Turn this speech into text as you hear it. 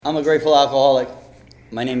I'm a grateful alcoholic.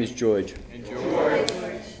 My name is George. And George.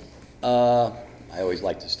 I always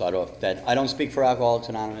like to start off that I don't speak for Alcoholics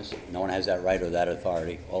Anonymous. No one has that right or that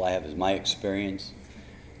authority. All I have is my experience.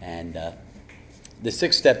 And the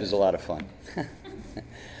sixth step is a lot of fun.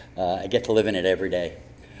 I get to live in it every day.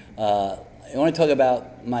 I want to talk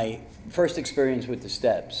about my first experience with the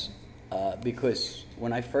steps because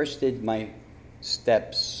when I first did my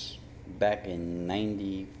steps back in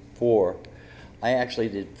 '94, I actually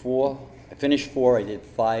did four. I finished four. I did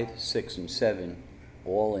 5, 6, and 7,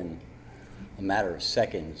 all in a matter of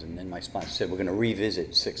seconds. And then my sponsor said, "We're going to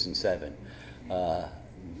revisit 6 and 7."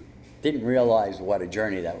 Didn't realize what a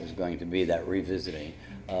journey that was going to be, that revisiting.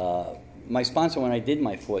 My sponsor, when I did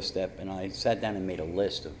my fourth step, and I sat down and made a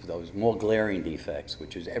list of those more glaring defects,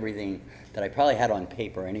 which is everything that I probably had on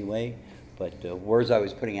paper anyway, but words I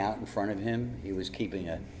was putting out in front of him. He was keeping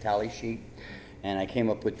a tally sheet, and I came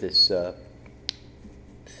up with this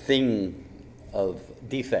thing of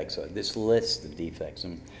defects, or this list of defects.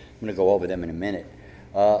 And I'm going to go over them in a minute.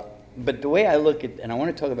 But the way I look at, and I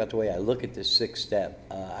want to talk about the way I look at this sixth step,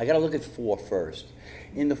 I got to look at 4 first.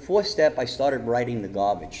 In the fourth step, I started writing the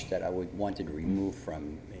garbage that I wanted to remove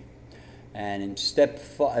from me. And in step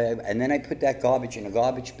 5, and then I put that garbage in a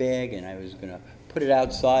garbage bag, and I was going to put it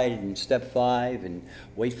outside in step 5 and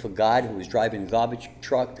wait for God, who was driving the garbage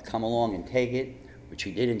truck, to come along and take it, which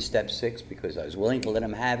he did in step 6 because I was willing to let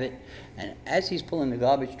him have it. And as he's pulling the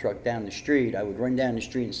garbage truck down the street, I would run down the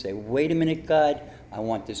street and say, "Wait a minute, God, I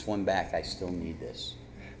want this one back. I still need this."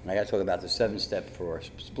 And I got to talk about the 7th step for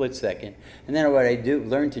a split second. And then what I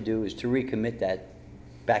learned to do is to recommit that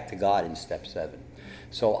back to God in step 7.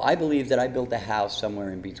 So I believe that I built a house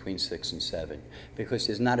somewhere in between 6 and 7 because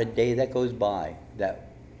there's not a day that goes by that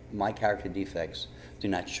my character defects do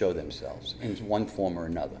not show themselves in one form or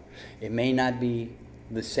another. It may not be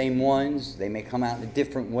the same ones. They may come out in a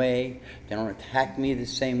different way. They don't attack me the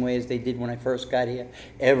same way as they did when I first got here.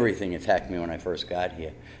 Everything attacked me when I first got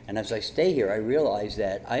here. And as I stay here, I realize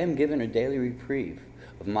that I am given a daily reprieve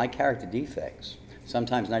of my character defects,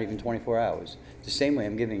 sometimes not even 24 hours. The same way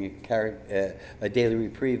I'm giving a daily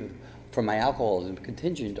reprieve from my alcoholism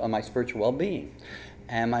contingent on my spiritual well-being.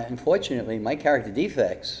 And unfortunately, my character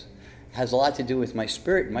defects has a lot to do with my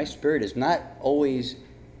spirit. My spirit is not always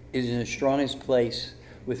in the strongest place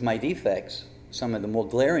with my defects, some of the more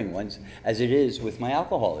glaring ones, as it is with my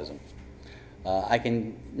alcoholism. I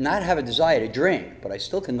can not have a desire to drink, but I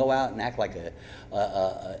still can go out and act like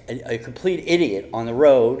a complete idiot on the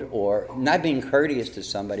road, or not being courteous to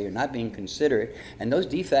somebody, or not being considerate, and those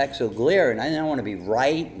defects will glare, and I don't want to be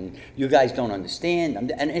right, and you guys don't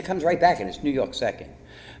understand, and it comes right back, and it's New York second.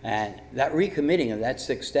 And that recommitting of that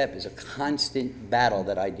 6th step is a constant battle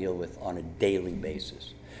that I deal with on a daily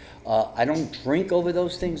basis. I don't drink over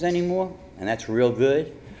those things anymore, and that's real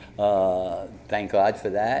good. Thank God for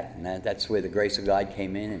that. And that's where the grace of God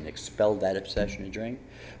came in and expelled that obsession to drink.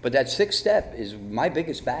 But that 6th step is my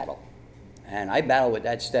biggest battle. And I battle with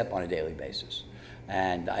that step on a daily basis.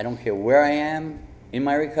 And I don't care where I am in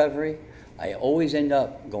my recovery, I always end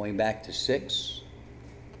up going back to 6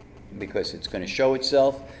 because it's going to show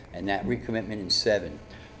itself, and that recommitment in 7.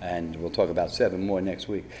 And we'll talk about 7 more next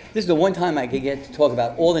week. This is the one time I could get to talk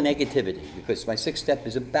about all the negativity, because my 6th step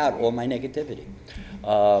is about all my negativity.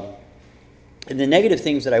 And the negative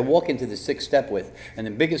things that I walk into the 6th step with, and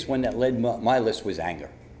the biggest one that led my list was anger.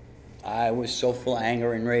 I was so full of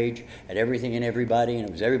anger and rage at everything and everybody, and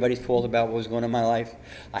it was everybody's fault about what was going on in my life.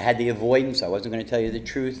 I had the avoidance. I wasn't going to tell you the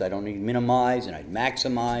truth. I don't need to minimize, and I'd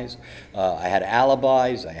maximize. I had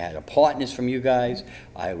alibis. I had apartness from you guys.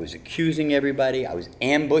 I was accusing everybody. I was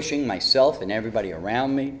ambushing myself and everybody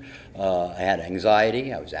around me. I had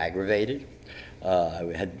anxiety. I was aggravated.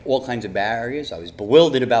 I had all kinds of barriers. I was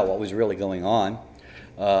bewildered about what was really going on.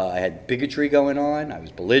 I had bigotry going on. I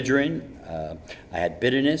was belligerent. I had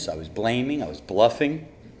bitterness. I was blaming. I was bluffing.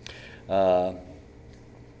 I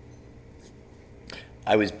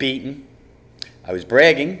was beaten. I was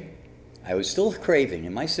bragging. I was still craving.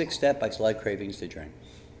 In my 6th step, I still had cravings to drink.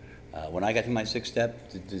 When I got to my 6th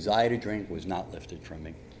step, the desire to drink was not lifted from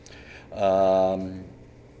me.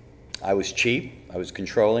 I was cheap. I was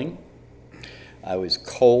controlling. I was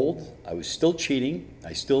cold. I was still cheating.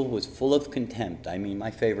 I still was full of contempt. I mean, my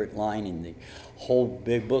favorite line in the whole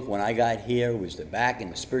big book when I got here was the back in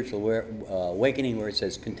the Spiritual Awakening, where it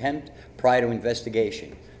says contempt prior to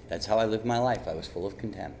investigation. That's how I lived my life. I was full of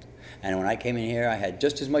contempt. And when I came in here, I had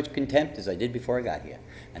just as much contempt as I did before I got here.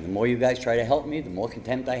 And the more you guys try to help me, the more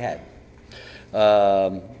contempt I had.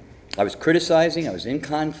 I was criticizing. I was in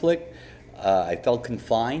conflict. I felt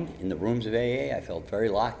confined in the rooms of AA. I felt very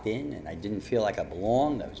locked in, and I didn't feel like I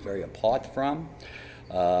belonged. I was very apart from.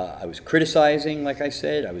 I was criticizing, like I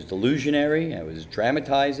said. I was delusionary. I was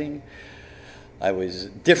dramatizing. I was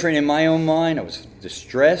different in my own mind. I was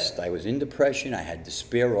distressed. I was in depression. I had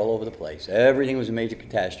despair all over the place. Everything was a major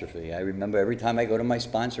catastrophe. I remember every time I go to my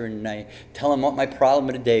sponsor and I tell him what my problem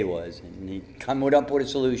of the day was, and he'd come up with a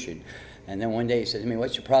solution. And then one day he says to me,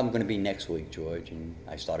 "What's your problem going to be next week, George?" And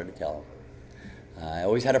I started to tell him. I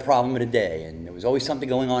always had a problem of the day, and there was always something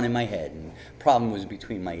going on in my head, and the problem was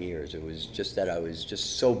between my ears. It was just that I was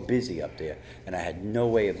just so busy up there, and I had no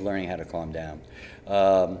way of learning how to calm down.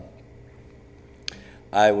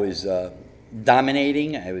 I was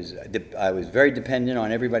dominating. I was very dependent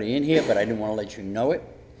on everybody in here, but I didn't want to let you know it.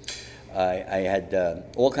 I had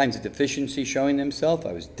all kinds of deficiencies showing themselves.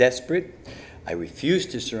 I was desperate. I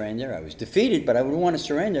refused to surrender. I was defeated, but I wouldn't want to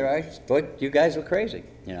surrender. I thought you guys were crazy,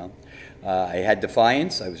 you know. I had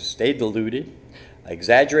defiance. I stayed deluded. I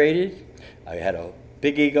exaggerated. I had a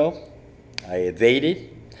big ego. I evaded.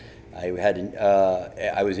 I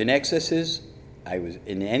was in excesses. I was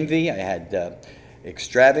in envy. I had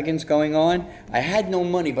extravagance going on. I had no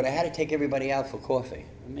money, but I had to take everybody out for coffee.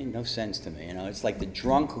 It made no sense to me, you know. It's like the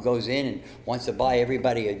drunk who goes in and wants to buy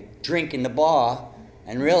everybody a drink in the bar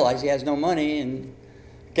and realize he has no money and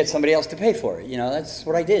get somebody else to pay for it. You know, that's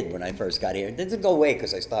what I did when I first got here. It didn't go away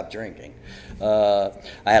because I stopped drinking. I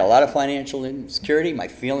had a lot of financial insecurity. My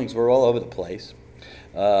feelings were all over the place.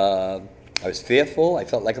 I was fearful. I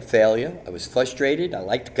felt like a failure. I was frustrated. I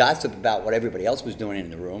liked to gossip about what everybody else was doing in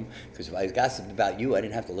the room, because if I gossiped about you, I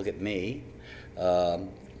didn't have to look at me. I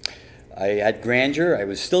had grandeur. I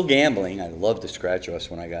was still gambling. I loved the scratch-offs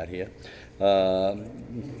when I got here.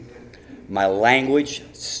 My language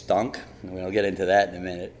stunk. We'll get into that in a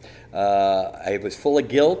minute. I was full of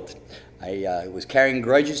guilt. I was carrying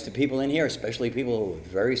grudges to people in here, especially people who were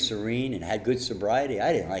very serene and had good sobriety.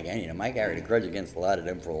 I didn't like any of them. I carried a grudge against a lot of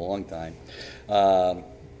them for a long time. I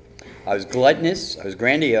was gluttonous. I was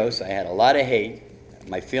grandiose. I had a lot of hate.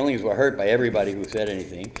 My feelings were hurt by everybody who said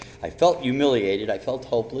anything. I felt humiliated. I felt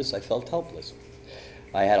hopeless. I felt helpless.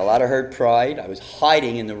 I had a lot of hurt pride. I was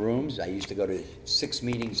hiding in the rooms. I used to go to 6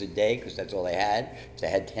 meetings a day because that's all I had. If I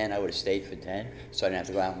had 10, I would have stayed for 10, so I didn't have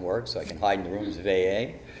to go out and work, so I can hide in the rooms of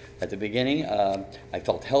AA. At the beginning, I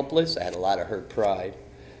felt helpless. I had a lot of hurt pride.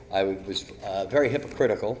 I was very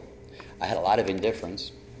hypocritical. I had a lot of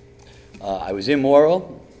indifference. I was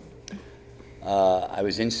immoral. I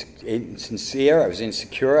was insincere. I was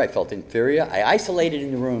insecure. I felt inferior. I isolated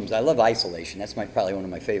in the rooms. I love isolation. That's probably one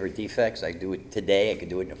of my favorite defects. I do it today. I could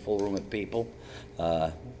do it in a full room of people.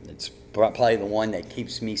 It's probably the one that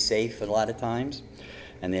keeps me safe a lot of times.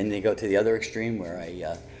 And then they go to the other extreme where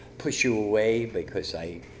I push you away because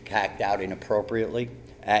I hacked out inappropriately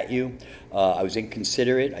at you. I was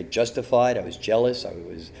inconsiderate. I justified. I was jealous. I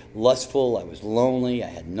was lustful. I was lonely. I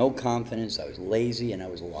had no confidence. I was lazy, and I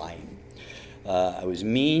was lying. I was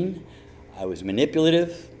mean. I was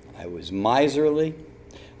manipulative. I was miserly.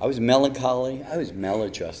 I was melancholy. I was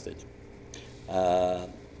maladjusted. I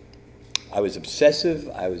was obsessive.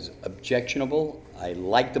 I was objectionable. I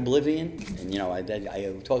liked oblivion, and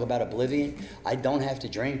I talk about oblivion. I don't have to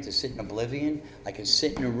drink to sit in oblivion. I can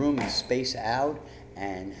sit in a room and space out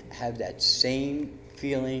and have that same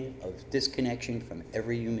feeling of disconnection from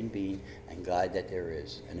every human being and God that there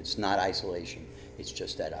is. And it's not isolation. It's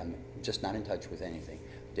just that I'm just not in touch with anything.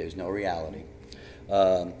 There's no reality.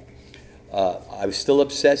 I was still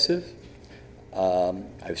obsessive.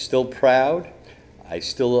 I was still proud. I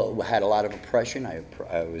still had a lot of oppression.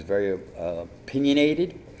 I was very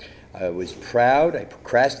opinionated. I was proud. I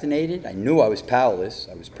procrastinated. I knew I was powerless.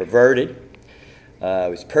 I was perverted. I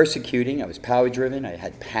was persecuting. I was power-driven. I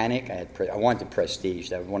had panic. I wanted prestige.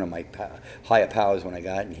 That was one of my higher powers when I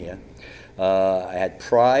got in here. I had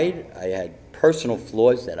pride. I had personal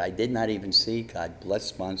flaws that I did not even see. God bless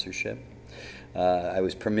sponsorship. I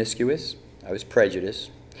was promiscuous. I was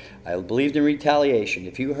prejudiced. I believed in retaliation.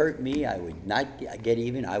 If you hurt me, I would not get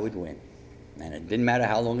even. I would win. And it didn't matter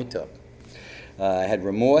how long it took. I had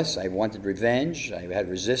remorse. I wanted revenge. I had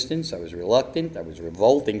resistance. I was reluctant. I was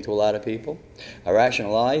revolting to a lot of people. I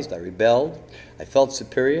rationalized. I rebelled. I felt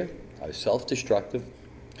superior. I was self-destructive.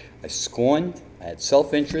 I scorned. I had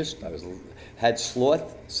self-interest. I had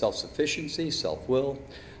sloth, self-sufficiency, self-will,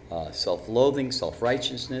 self-loathing,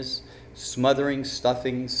 self-righteousness, smothering,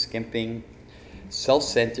 stuffing, skimping,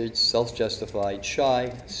 self-centered, self-justified,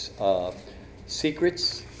 shy,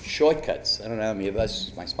 secrets, shortcuts. I don't know how many of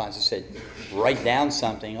us, my sponsor said, write down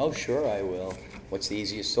something. Oh, sure, I will. What's the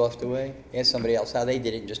easiest, softer way? Ask somebody else how they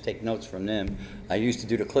did it and just take notes from them. I used to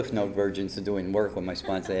do the Cliff Note versions of doing work when my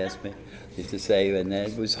sponsor asked me. Used to say, and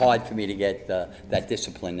it was hard for me to get that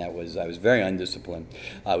discipline. I was very undisciplined.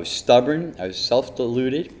 I was stubborn. I was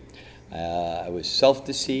self-deluded. I was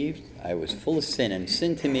self-deceived. I was full of sin, and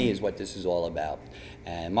sin to me is what this is all about.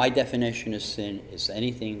 And my definition of sin is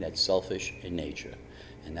anything that's selfish in nature.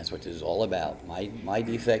 And that's what this is all about. My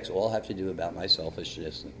defects all have to do about my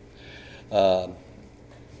selfishness. I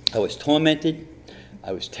was tormented.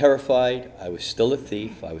 I was terrified. I was still a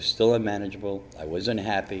thief. I was still unmanageable. I was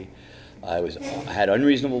unhappy. I had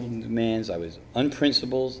unreasonable demands. I was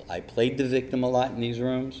unprincipled. I played the victim a lot in these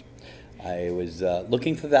rooms. I was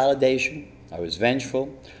looking for validation. I was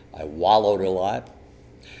vengeful. I wallowed a lot.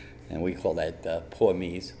 And we call that poor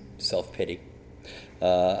me's, self-pity.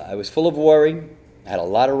 I was full of worry. I had a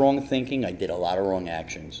lot of wrong thinking. I did a lot of wrong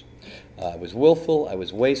actions. I was willful. I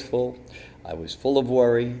was wasteful. I was full of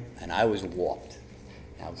worry. And I was warped.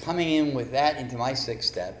 Now, coming in with that into my sixth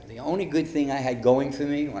step, the only good thing I had going for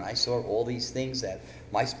me when I saw all these things that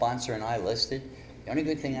my sponsor and I listed, the only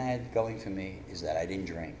good thing I had going for me is that I didn't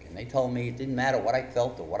drink. And they told me it didn't matter what I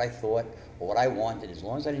felt or what I thought or what I wanted, as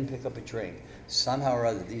long as I didn't pick up a drink, somehow or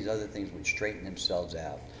other these other things would straighten themselves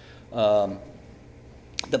out.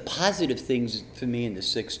 The positive things for me in the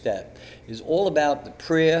sixth step is all about the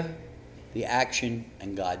prayer, the action,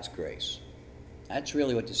 and God's grace. That's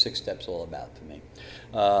really what the sixth step's all about for me.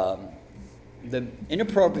 The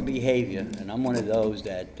inappropriate behavior, and I'm one of those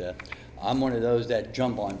that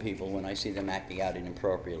jump on people when I see them acting out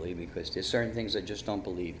inappropriately, because there's certain things I just don't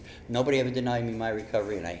believe. Nobody ever denied me my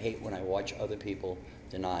recovery, and I hate when I watch other people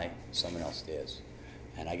deny someone else theirs.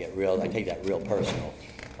 And I take that real personal.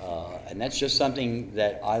 And that's just something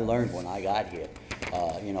that I learned when I got here.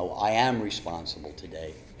 I am responsible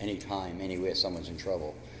today, anytime, anywhere someone's in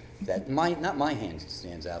trouble. That not my hand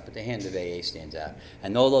stands out, but the hand of AA stands out.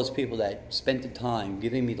 And all those people that spent the time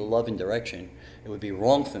giving me the love and direction, it would be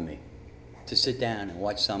wrong for me to sit down and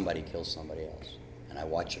watch somebody kill somebody else. And I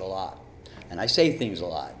watch it a lot. And I say things a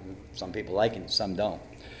lot. Some people like it, some don't.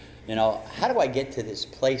 How do I get to this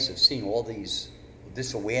place of seeing all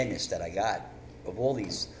this awareness that I got of all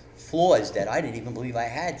these flaws that I didn't even believe I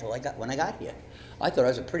had when I got here? I thought I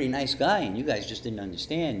was a pretty nice guy, and you guys just didn't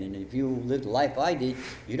understand. And if you lived the life I did,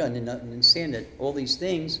 you don't understand that all these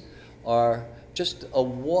things are just a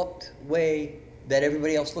warped way that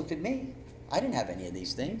everybody else looked at me. I didn't have any of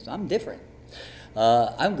these things. I'm different.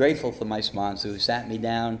 I'm grateful for my sponsor who sat me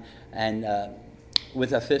down and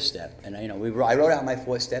with a fifth step. And I wrote out my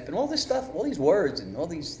fourth step, and all this stuff, all these words and all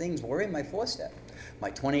these things were in my fourth step. My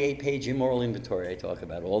 28-page immoral inventory I talk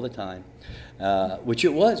about all the time, which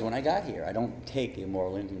it was when I got here. I don't take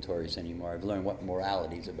immoral inventories anymore. I've learned what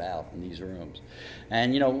morality is about in these rooms.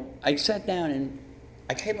 And, I sat down and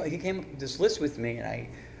he came up with this list with me, and I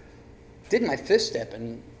did my fifth step,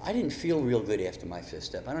 and I didn't feel real good after my fifth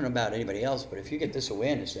step. I don't know about anybody else, but if you get this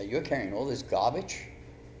awareness that you're carrying all this garbage,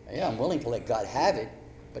 yeah, I'm willing to let God have it,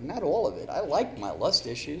 but not all of it. I like my lust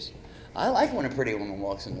issues. I like when a pretty woman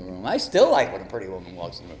walks in the room. I still like when a pretty woman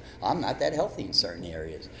walks in the room. I'm not that healthy in certain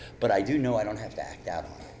areas, but I do know I don't have to act out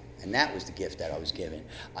on it. And that was the gift that I was given.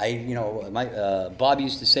 Bob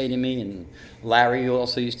used to say to me, and Larry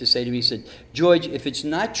also used to say to me, he said, George, if it's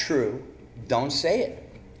not true, don't say it.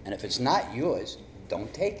 And if it's not yours,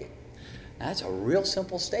 don't take it. Now, that's a real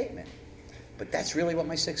simple statement. But that's really what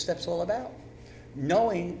my sixth step's all about.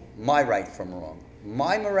 Knowing my right from wrong.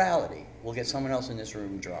 My morality will get someone else in this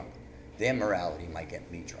room drunk. Their morality might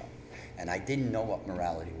get me drunk. And I didn't know what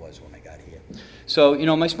morality was when I got here. So,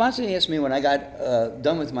 my sponsor asked me when I got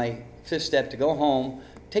done with my fifth step to go home,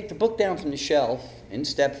 take the book down from the shelf in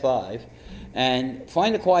step 5, and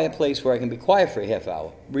find a quiet place where I can be quiet for a half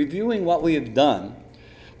hour. Reviewing what we have done,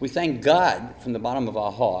 we thank God from the bottom of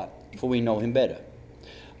our heart, for we know Him better.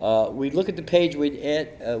 We look at the page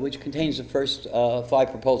which contains the first 5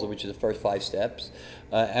 proposals, which is the first 5 steps,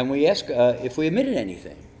 and we ask if we omitted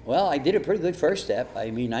anything. Well, I did a pretty good first step. I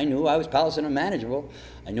mean, I knew I was powerless and unmanageable.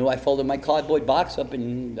 I knew I folded my cardboard box up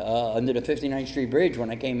under the 59th Street Bridge when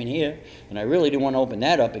I came in here, and I really didn't want to open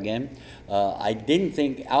that up again. I didn't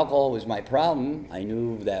think alcohol was my problem. I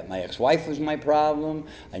knew that my ex-wife was my problem.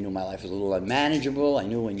 I knew my life was a little unmanageable. I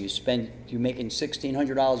knew when you're making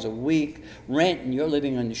 $1,600 a week rent and you're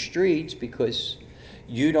living on the streets because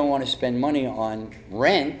you don't want to spend money on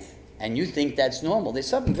rent, and you think that's normal. There's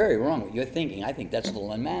something very wrong with your thinking. I think that's a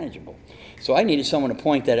little unmanageable. So I needed someone to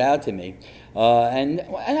point that out to me. And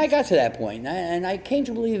I got to that point. And I came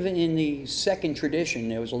to believe in the second tradition.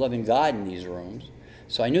 There was a loving God in these rooms.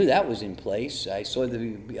 So I knew that was in place. I saw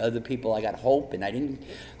the other people. I got hope, and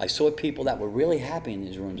I saw people that were really happy in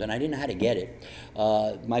these rooms, and I didn't know how to get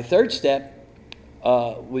it. My third step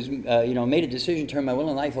was, made a decision, turn my will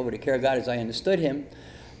and life over to care of God as I understood Him.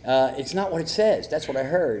 It's not what it says. That's what I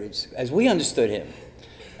heard. It's as we understood Him.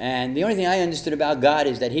 And the only thing I understood about God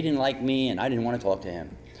is that He didn't like me, and I didn't want to talk to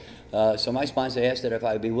Him. So my sponsor asked that if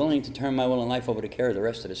I would be willing to turn my will and life over to care of the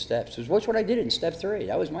rest of the steps. Which was what I did in step 3.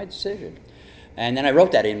 That was my decision. And then I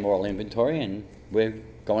wrote that in moral inventory, and we're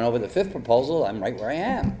going over the 5th proposal. I'm right where I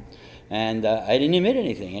am. And I didn't admit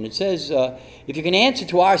anything. And it says, if you can answer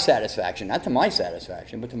to our satisfaction, not to my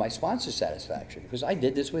satisfaction, but to my sponsor's satisfaction, because I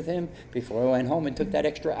did this with him before I went home and took that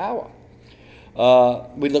extra hour.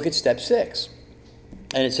 We look at step 6.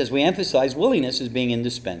 And it says, we emphasize willingness as being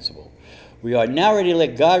indispensable. We are now ready to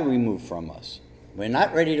let God remove from us. We're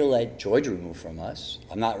not ready to let George remove from us.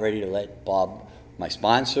 I'm not ready to let Bob, my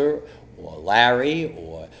sponsor, or Larry,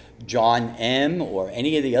 or John M., or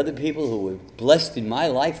any of the other people who were blessed in my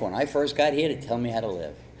life when I first got here to tell me how to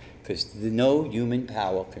live. Because no human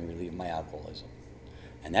power can relieve my alcoholism.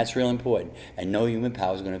 And that's real important. And no human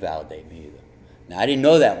power is going to validate me either. Now, I didn't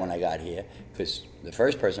know that when I got here, because the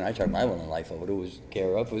first person I turned my will and life over to was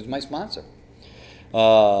my sponsor.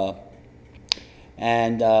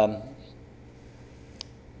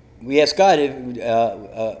 We ask God,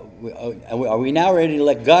 are we now ready to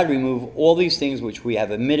let God remove all these things which we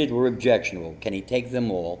have admitted were objectionable? Can He take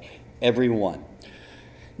them all, every one?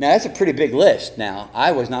 Now, that's a pretty big list. Now,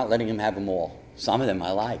 I was not letting Him have them all. Some of them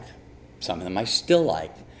I liked. Some of them I still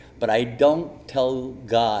liked. But I don't tell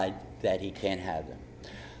God that He can't have them.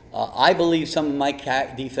 I believe some of my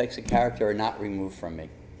defects of character are not removed from me,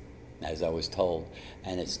 as I was told.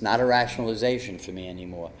 And it's not a rationalization for me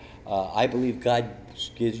anymore. I believe God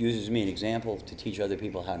uses me an example to teach other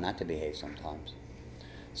people how not to behave sometimes.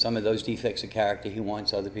 Some of those defects of character He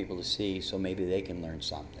wants other people to see so maybe they can learn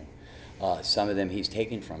something. Some of them He's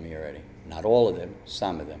taken from me already. Not all of them,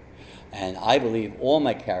 some of them. And I believe all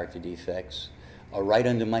my character defects are right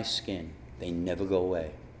under my skin. They never go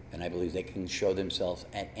away. And I believe they can show themselves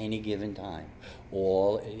at any given time.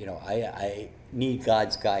 I need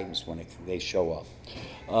God's guidance when they show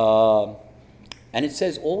up. And it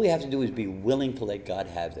says all we have to do is be willing to let God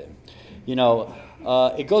have them.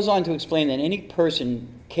 It goes on to explain that any person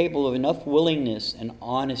capable of enough willingness and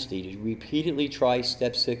honesty to repeatedly try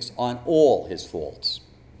step 6 on all his faults,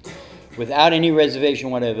 without any reservation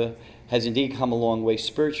whatever, has indeed come a long way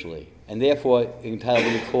spiritually, and therefore entitled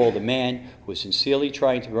to be called a man who is sincerely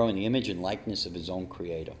trying to grow in the image and likeness of his own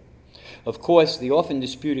Creator. Of course, the often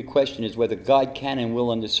disputed question is whether God can and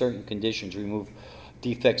will, under certain conditions, remove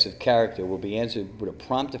defects of character. Will be answered with a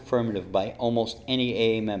prompt affirmative by almost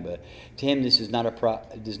any AA member. To him, this is not a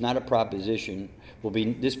proposition.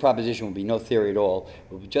 This proposition will be no theory at all.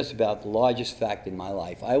 It will be just about the largest fact in my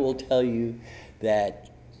life. I will tell you that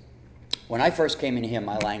when I first came in here,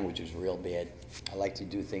 my language was real bad. I like to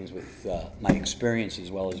do things with my experience as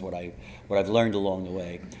well as what I've learned along the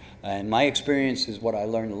way. And my experience is what I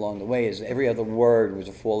learned along the way is every other word was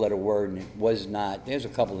a 4-letter word, and it was not. There's a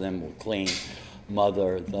couple of them were clean,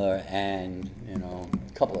 mother, the, and,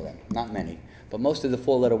 a couple of them, not many. But most of the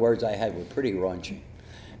 4-letter words I had were pretty raunchy.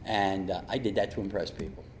 And I did that to impress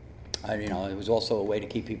people. It was also a way to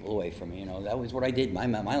keep people away from me. That was what I did. My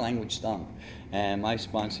language stung. And my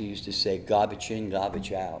sponsor used to say, garbage in,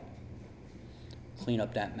 garbage out. Clean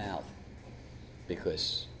up that mouth.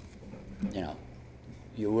 Because,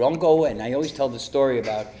 you don't go, and I always tell the story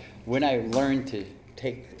about when I learned to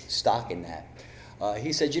take stock in that.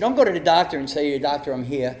 He said, you don't go to the doctor and say, doctor, I'm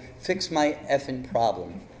here, fix my effing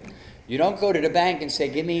problem. You don't go to the bank and say,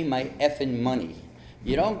 give me my effing money.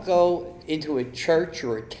 You don't go into a church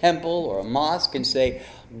or a temple or a mosque and say,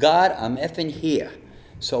 God, I'm effing here.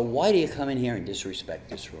 So why do you come in here and disrespect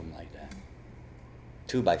this room like that?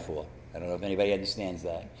 2x4. I don't know if anybody understands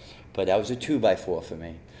that. But that was a 2x4 for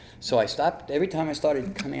me. So I stopped, every time I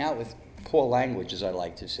started coming out with poor language, as I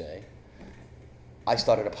like to say, I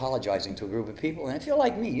started apologizing to a group of people. And if you're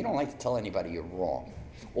like me, you don't like to tell anybody you're wrong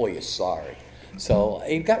or you're sorry. So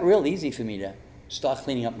it got real easy for me to start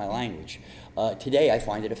cleaning up my language. Today, I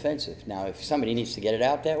find it offensive. Now, if somebody needs to get it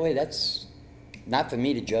out that way, that's not for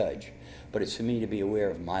me to judge, but it's for me to be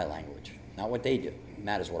aware of my language, not what they do. It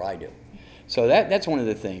matters what I do. So that's one of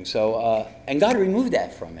the things. So, and God removed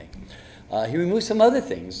that from me. He removed some other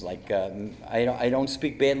things, like I don't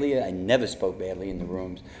speak badly. I never spoke badly in the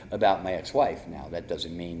rooms about my ex-wife. Now, that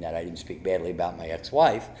doesn't mean that I didn't speak badly about my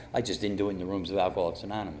ex-wife. I just didn't do it in the rooms of Alcoholics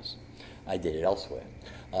Anonymous. I did it elsewhere.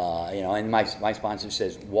 And my sponsor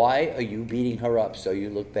says, why are you beating her up so you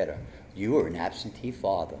look better? You are an absentee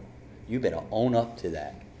father. You better own up to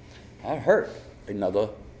that. I hurt another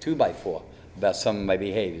 2x4 about some of my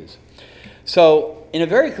behaviors. So, in a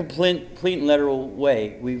very complete and literal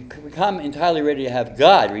way, we've become entirely ready to have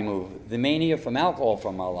God remove the mania from alcohol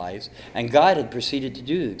from our lives, and God had proceeded to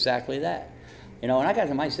do exactly that. When I got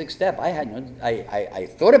to my 6th step, I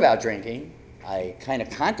thought about drinking, I kind of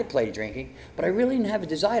contemplated drinking, but I really didn't have a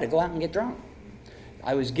desire to go out and get drunk.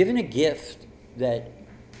 I was given a gift that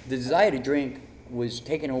the desire to drink was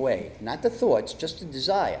taken away. Not the thoughts, just the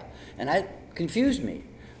desire. And that confused me.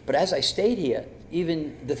 But as I stayed here,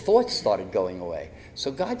 even the thoughts started going away.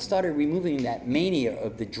 So God started removing that mania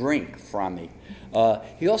of the drink from me.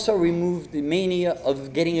 He also removed the mania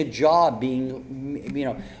of getting a job, being,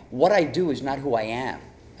 what I do is not who I am.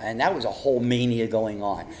 And that was a whole mania going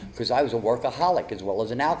on, because I was a workaholic as well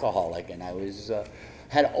as an alcoholic, and I was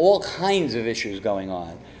had all kinds of issues going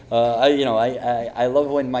on. I love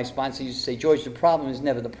when my sponsor used to say, George, the problem is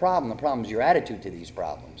never the problem is your attitude to these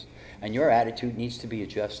problems. And your attitude needs to be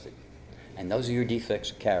adjusted. And those are your defects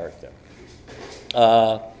of character.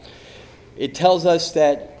 It tells us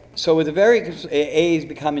that, so with the very A's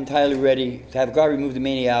become entirely ready to have God remove the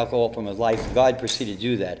mania of alcohol from his life, God proceeded to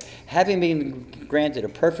do that. Having been granted a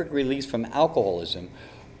perfect release from alcoholism,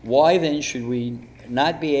 why then should we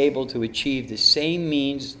not be able to achieve the same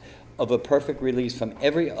means of a perfect release from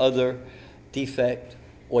every other defect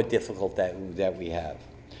or difficult that we have?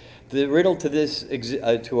 The riddle to this,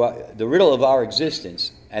 the riddle of our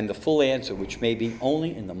existence, and the full answer, which may be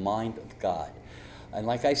only in the mind of God. And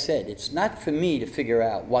like I said, it's not for me to figure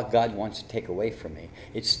out what God wants to take away from me.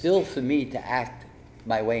 It's still for me to act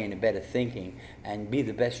my way into better thinking and be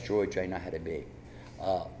the best George I know how to be,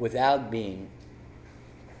 without being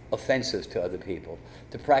offensive to other people.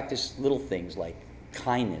 To practice little things like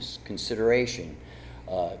kindness, consideration,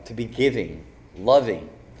 to be giving, loving,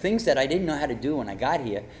 things that I didn't know how to do when I got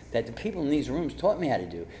here, that the people in these rooms taught me how to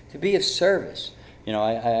do, to be of service.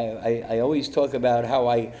 I always talk about how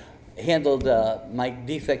I handled my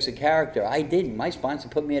defects of character. I didn't. My sponsor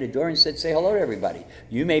put me at a door and said, say hello to everybody.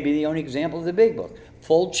 You may be the only example of the big book.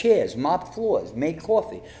 Fold chairs, mop floors, make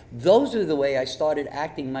coffee. Those are the way I started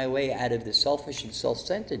acting my way out of the selfish and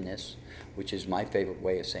self-centeredness, which is my favorite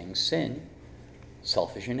way of saying sin,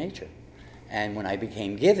 selfish in nature. And when I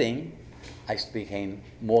became giving, I became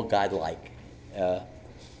more godlike,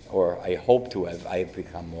 or I hope to have. I have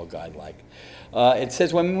become more godlike. It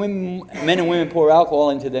says when men and women pour alcohol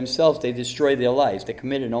into themselves, they destroy their lives. They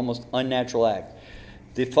commit an almost unnatural act.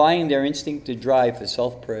 Defying their instinctive drive for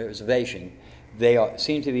self-preservation, they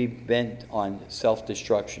seem to be bent on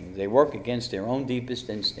self-destruction. They work against their own deepest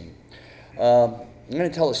instinct. I'm going to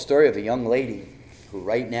tell a story of a young lady who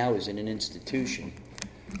right now is in an institution,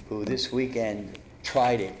 who this weekend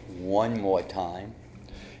tried it one more time,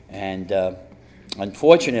 and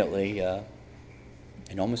unfortunately,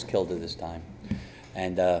 it almost killed her this time.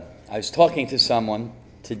 And I was talking to someone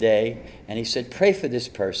today, and he said, pray for this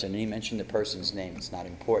person, and he mentioned the person's name. It's not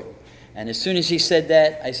important. And as soon as he said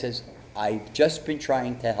that, I says, I've just been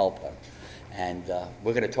trying to help her. And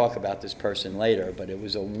we're going to talk about this person later, but it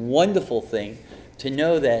was a wonderful thing to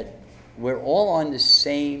know that we're all on the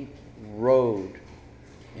same road,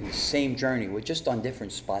 in the same journey. We're just on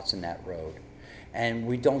different spots in that road. And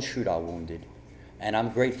we don't shoot our wounded. And I'm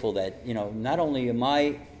grateful that, not only am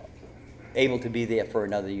I able to be there for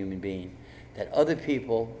another human being, that other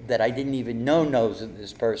people that I didn't even know knows that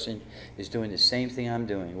this person is doing the same thing I'm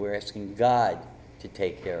doing. We're asking God to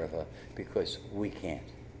take care of her because we can't.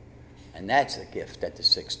 And that's a gift that the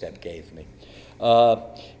 6th step gave me.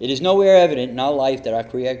 It is nowhere evident in our life that our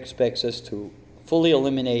Creator expects us to fully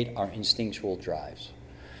eliminate our instinctual drives.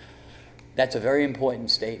 That's a very important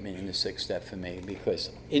statement in the 6th step for me,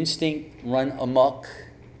 because instinct run amok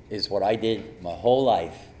is what I did my whole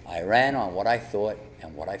life. I ran on what I thought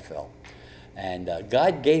and what I felt. And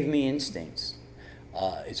God gave me instincts.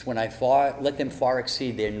 It's when I let them far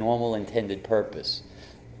exceed their normal intended purpose.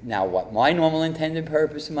 Now, what my normal intended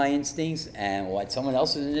purpose and my instincts and what someone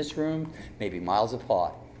else's in this room may be miles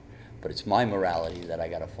apart. But it's my morality that I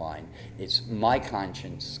got to find. It's my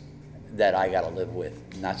conscience that I got to live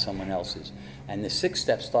with, not someone else's. And the 6th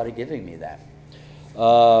step started giving me that.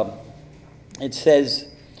 It says,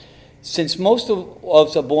 since most of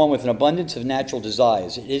us are born with an abundance of natural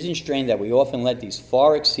desires, it isn't strange that we often let these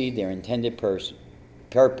far exceed their intended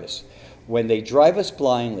purpose. When they drive us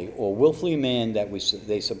blindly or willfully demand that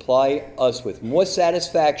they supply us with more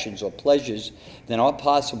satisfactions or pleasures than are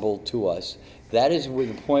possible to us, that is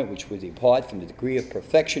the point which we depart from the degree of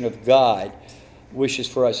perfection of God wishes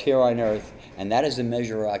for us here on earth, and that is the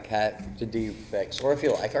measure of our character defects, or if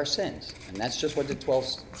you like, our sins. And that's just what the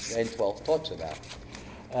 12th and 12th talks about.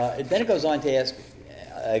 Then it goes on to ask,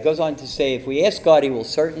 it goes on to say, if we ask God, He will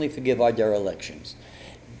certainly forgive our derelictions.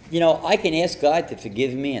 You know, I can ask God to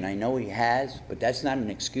forgive me, and I know He has, but that's not an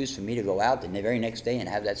excuse for me to go out the very next day and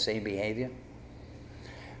have that same behavior.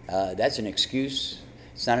 That's an excuse.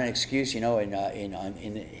 It's not an excuse, you know.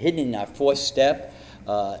 Hidden in our fourth step,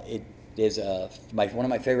 there's one of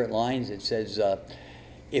my favorite lines. It says,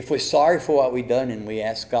 if we're sorry for what we've done and we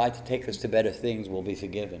ask God to take us to better things, we'll be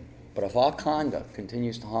forgiven. But if our conduct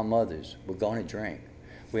continues to harm others, we're going to drink.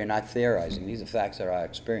 We are not theorizing. These are facts that I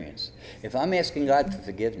experience. If I'm asking God for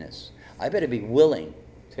forgiveness, I better be willing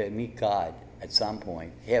to meet God at some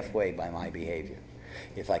point, halfway by my behavior.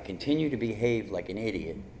 If I continue to behave like an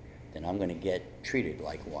idiot, then I'm going to get treated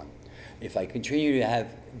like one. If I continue to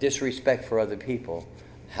have disrespect for other people,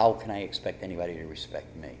 how can I expect anybody to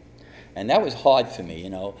respect me? And that was hard for me, you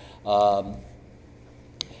know.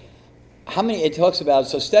 It talks about,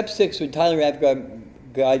 so step 6, when Tyler Apgar,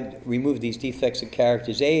 God removed these defects of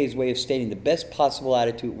characters. A is a way of stating the best possible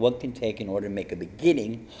attitude one can take in order to make a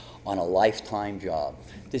beginning on a lifetime job.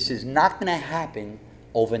 This is not going to happen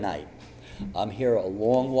overnight. I'm here a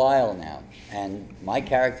long while now, and my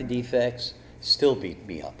character defects still beat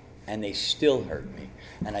me up, and they still hurt me.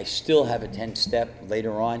 And I still have a 10th step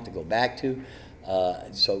later on to go back to,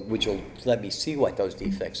 which will let me see what those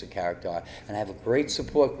defects of character are. And I have a great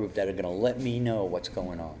support group that are going to let me know what's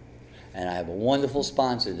going on. And I have a wonderful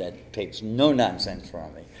sponsor that takes no nonsense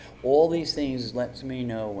from me. All these things lets me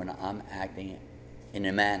know when I'm acting in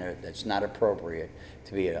a manner that's not appropriate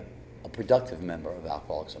to be a productive member of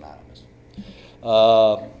Alcoholics Anonymous.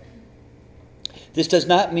 This does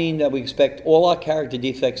not mean that we expect all our character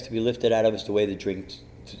defects to be lifted out of us the way to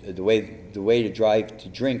drive to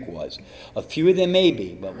drink was. A few of them may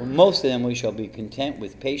be, but with most of them we shall be content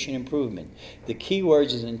with patient improvement. The key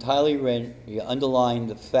words is entirely underlying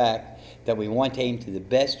the fact that we want to aim to the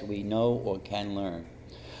best we know or can learn.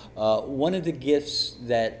 One of the gifts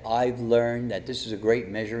that I've learned, that this is a great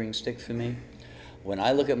measuring stick for me, when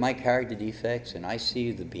I look at my character defects and I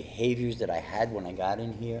see the behaviors that I had when I got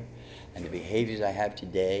in here and the behaviors I have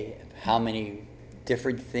today, how many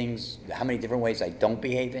different ways I don't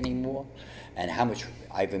behave anymore, and how much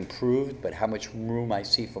I've improved, but how much room I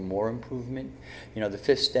see for more improvement. You know, the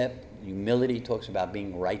 5th step, humility, talks about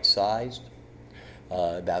being right-sized,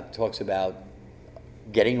 talks about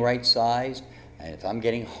getting right-sized. And if I'm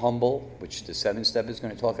getting humble, which the 7th step is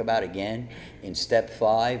going to talk about again in step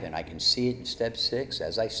 5, and I can see it in step 6,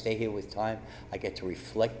 as I stay here with time, I get to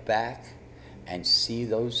reflect back and see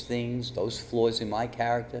those things, those flaws in my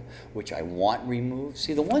character, which I want removed.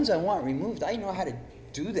 See, the ones I want removed, I know how to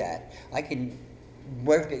do that. I can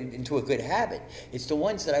work it into a good habit. It's the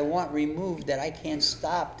ones that I want removed that I can't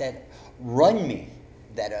stop, that run me,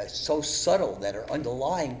 that are so subtle, that are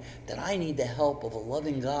underlying, that I need the help of a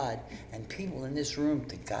loving God and people in this room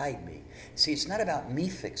to guide me. See, it's not about me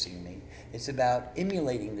fixing me. It's about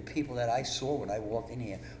emulating the people that I saw when I walked in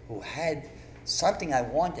here, who had something I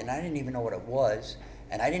wanted, and I didn't even know what it was,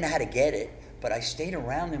 and I didn't know how to get it, but I stayed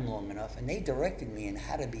around them long enough, and they directed me in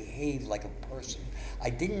how to behave like a person.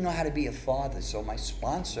 I didn't know how to be a father, so my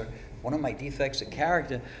sponsor, one of my defects of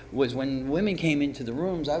character was when women came into the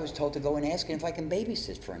rooms, I was told to go and ask them if I can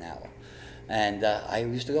babysit for an hour. And I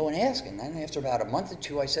used to go and ask, and then after about a month or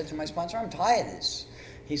 2, I said to my sponsor, I'm tired of this.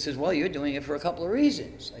 He says, well, you're doing it for a couple of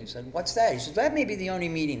reasons. I said, what's that? He says, that may be the only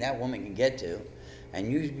meeting that woman can get to, and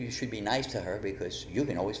you should be nice to her because you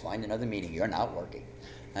can always find another meeting. You're not working.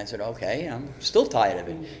 I said, okay, I'm still tired of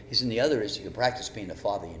it. He said, the other is you practice being the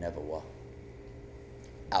father you never were.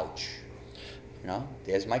 Ouch. You know,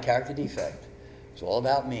 there's my character defect. It's all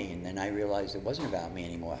about me, and then I realized it wasn't about me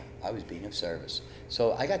anymore. I was being of service.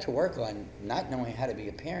 So I got to work on not knowing how to be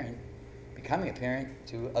a parent, becoming a parent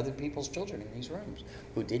to other people's children in these rooms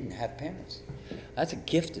who didn't have parents. That's a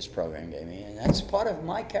gift this program gave me, and that's part of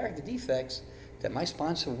my character defects that my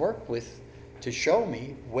sponsor worked with to show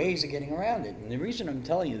me ways of getting around it. And the reason I'm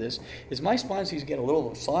telling you this is my sponsors get a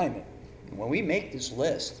little assignment. When we make this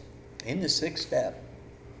list in the 6th step,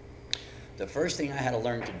 the first thing I had to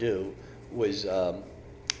learn to do was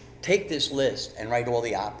take this list and write all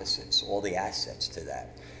the opposites, all the assets to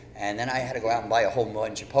that. And then I had to go out and buy a whole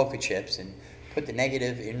bunch of poker chips and put the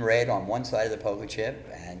negative in red on one side of the poker chip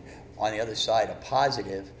and on the other side a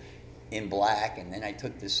positive in black. And then I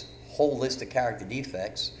took this whole list of character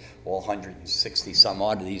defects, all 160 some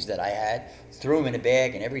odd of these that I had, threw them in a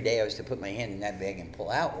bag, and every day I was to put my hand in that bag and pull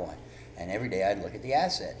out one. And every day I'd look at the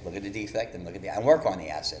asset, look at the defect, and and work on the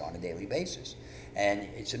asset on a daily basis. And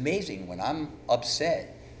it's amazing when I'm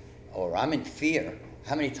upset or I'm in fear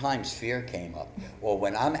how many times fear came up? Or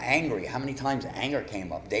when I'm angry, how many times anger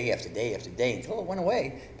came up day after day after day until it went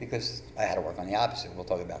away because I had to work on the opposite. We'll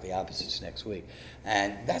talk about the opposites next week.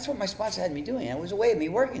 And that's what my sponsor had me doing. And it was a way of me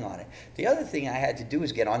working on it. The other thing I had to do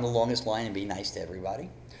was get on the longest line and be nice to everybody.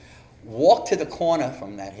 Walk to the corner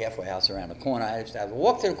from that halfway house around the corner. I used to have to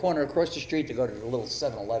walk to the corner across the street to go to the little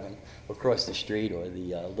 7-Eleven across the street, or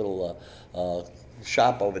the little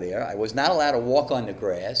shop over there. I was not allowed to walk on the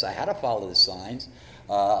grass. I had to follow the signs.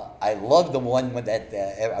 I loved the one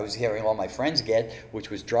that I was hearing all my friends get, which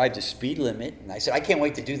was drive the speed limit. And I said, I can't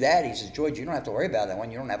wait to do that. He says, George, you don't have to worry about that one.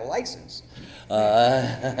 You don't have a license.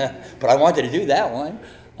 But I wanted to do that one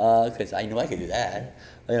because I knew I could do that.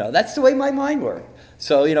 That's the way my mind worked.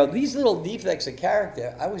 So, these little defects of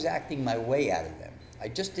character, I was acting my way out of them. I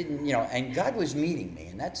just didn't, and God was meeting me,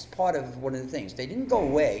 and that's part of one of the things. They didn't go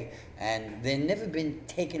away, and they've never been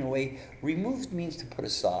taken away. Removed means to put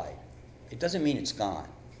aside. It doesn't mean it's gone.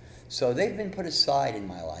 So they've been put aside in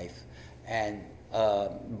my life, and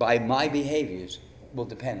by my behaviors will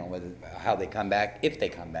depend on how they come back, if they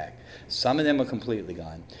come back. Some of them are completely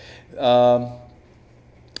gone.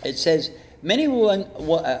 It says, many will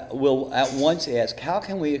at once ask, how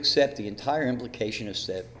can we accept the entire implication of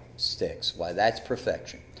step 6? Why, that's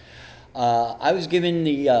perfection. I was given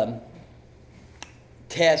the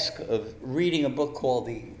task of reading a book called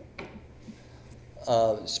The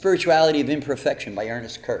Spirituality of Imperfection by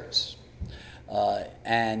Ernest Kurtz.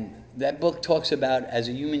 And that book talks about, as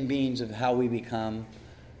a human beings, of how we become,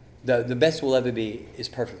 the best we'll ever be is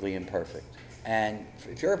perfectly imperfect. And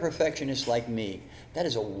if you're a perfectionist like me, that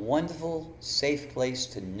is a wonderful, safe place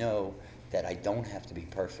to know that I don't have to be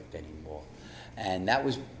perfect anymore. And that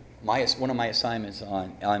was one of my assignments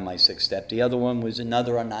on my 6th step. The other one was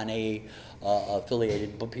another non-AA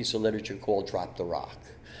affiliated piece of literature called Drop the Rock.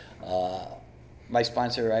 My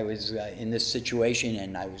sponsor, I was in this situation,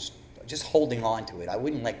 and I was just holding on to it. I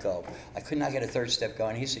wouldn't let go. I could not get a 3rd step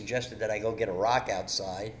going. He suggested that I go get a rock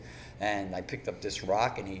outside, and I picked up this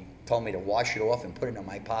rock, and he told me to wash it off and put it in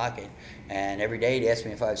my pocket. And every day he'd ask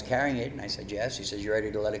me if I was carrying it, and I said yes. He says, you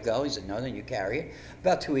ready to let it go? He said, no, then you carry it.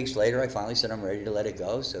 About 2 weeks later, I finally said I'm ready to let it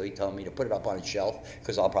go, so he told me to put it up on a shelf,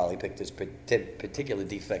 because I'll probably pick this particular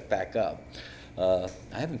defect back up. I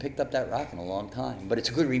haven't picked up that rock in a long time, but it's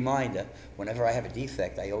a good reminder. Whenever I have a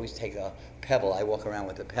defect, I always take a pebble. I walk around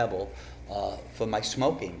with a pebble for my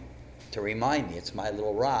smoking to remind me. It's my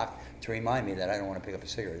little rock to remind me that I don't want to pick up a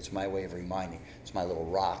cigarette. It's my way of reminding. It's my little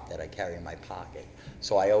rock that I carry in my pocket.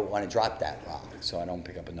 So I want to drop that rock so I don't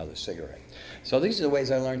pick up another cigarette. So these are the ways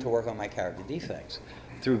I learned to work on my character defects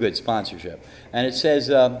through good sponsorship. And it says,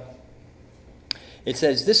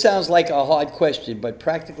 this sounds like a hard question, but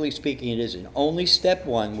practically speaking it isn't. Only step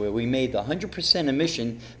 1, where we made the 100%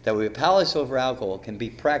 admission that we are powerless over alcohol, can be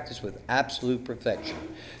practiced with absolute perfection.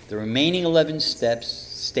 The remaining 11 steps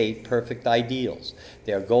state perfect ideals.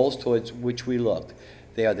 They are goals towards which we look.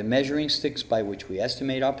 They are the measuring sticks by which we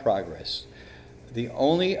estimate our progress. The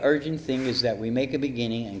only urgent thing is that we make a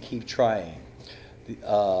beginning and keep trying.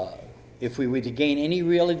 If we were to gain any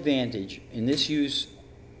real advantage in this use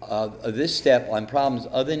of this step on problems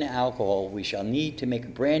other than alcohol, we shall need to make a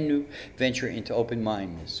brand new venture into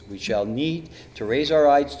open-mindedness. We shall need to raise our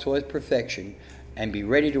eyes toward perfection and be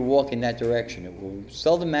ready to walk in that direction. It will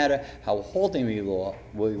seldom matter how haltingly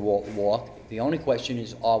we walk. The only question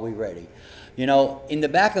is, are we ready? In the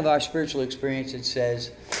back of our spiritual experience, it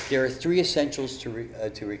says there are 3 essentials to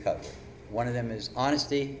recovery. One of them is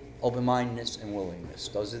honesty, open-mindedness, and willingness.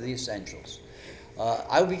 Those are the essentials.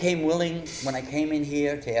 I became willing when I came in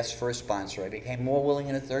here to ask for a sponsor. I became more willing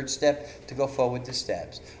in the 3rd step to go forward the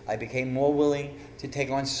steps. I became more willing to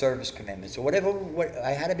take on service commitments or whatever.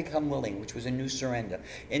 I had to become willing, which was a new surrender.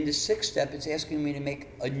 In the 6th step, it's asking me to make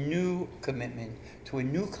a new commitment to a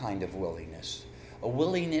new kind of willingness, a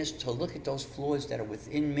willingness to look at those flaws that are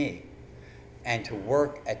within me and to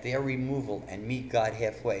work at their removal and meet God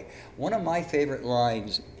halfway. One of my favorite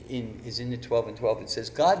lines is in the 12 and 12. It says,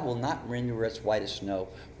 God will not render us white as snow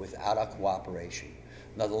without our cooperation.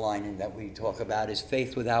 Another line that we talk about is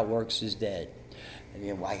faith without works is dead.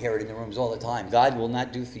 And I hear it in the rooms all the time. God will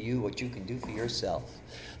not do for you what you can do for yourself.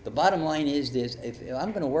 The bottom line is this: if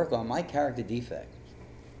I'm going to work on my character defect,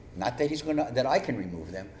 not that that I can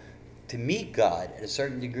remove them, to meet God at a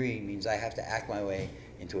certain degree means I have to act my way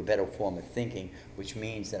into a better form of thinking, which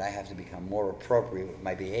means that I have to become more appropriate with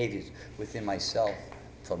my behaviors within myself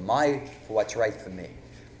for what's right for me.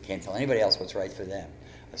 Can't tell anybody else what's right for them.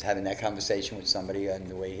 I was having that conversation with somebody on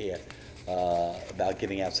the way here about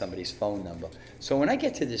giving out somebody's phone number. So when I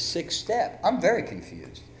get to the 6th step, I'm very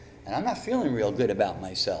confused, and I'm not feeling real good about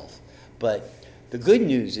myself. But the good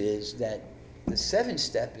news is that The 7th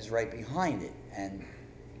step is right behind it. And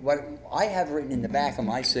what I have written in the back of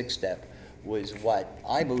my 6th step was what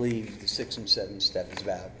I believe the 6th and 7th step is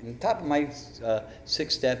about. In the top of my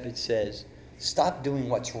 6th step, it says, stop doing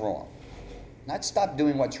what's wrong. Not stop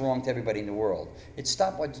doing what's wrong to everybody in the world. It's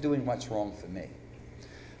stop doing what's wrong for me.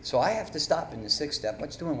 So I have to stop in the 6th step.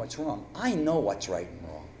 What's doing what's wrong? I know what's right and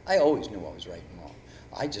wrong. I always knew what was right and wrong.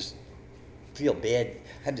 I just feel bad.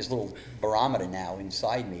 I have this little barometer now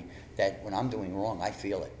inside me that when I'm doing wrong, I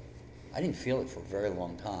feel it. I didn't feel it for a very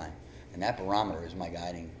long time. And that barometer is my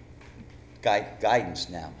guidance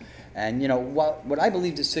now. And, what I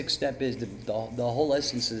believe the 6th step is, the whole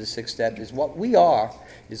essence of the 6th step is what we are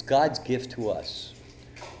is God's gift to us.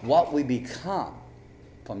 What we become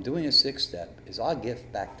from doing a 6th step is our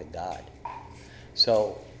gift back to God.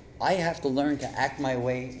 So I have to learn to act my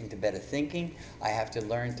way into better thinking. I have to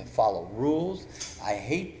learn to follow rules. I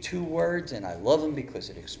hate 2 words, and I love them because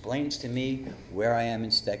it explains to me where I am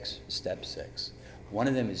in step 6. One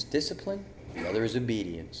of them is discipline. The other is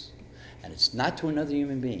obedience. And it's not to another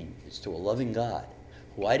human being. It's to a loving God,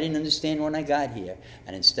 who I didn't understand when I got here.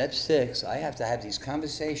 And in step 6, I have to have these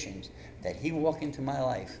conversations that he walk into my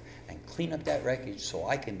life and clean up that wreckage so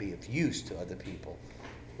I can be of use to other people,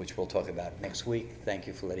 which we'll talk about next week. Thank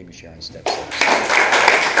you for letting me share in step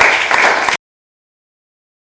 6.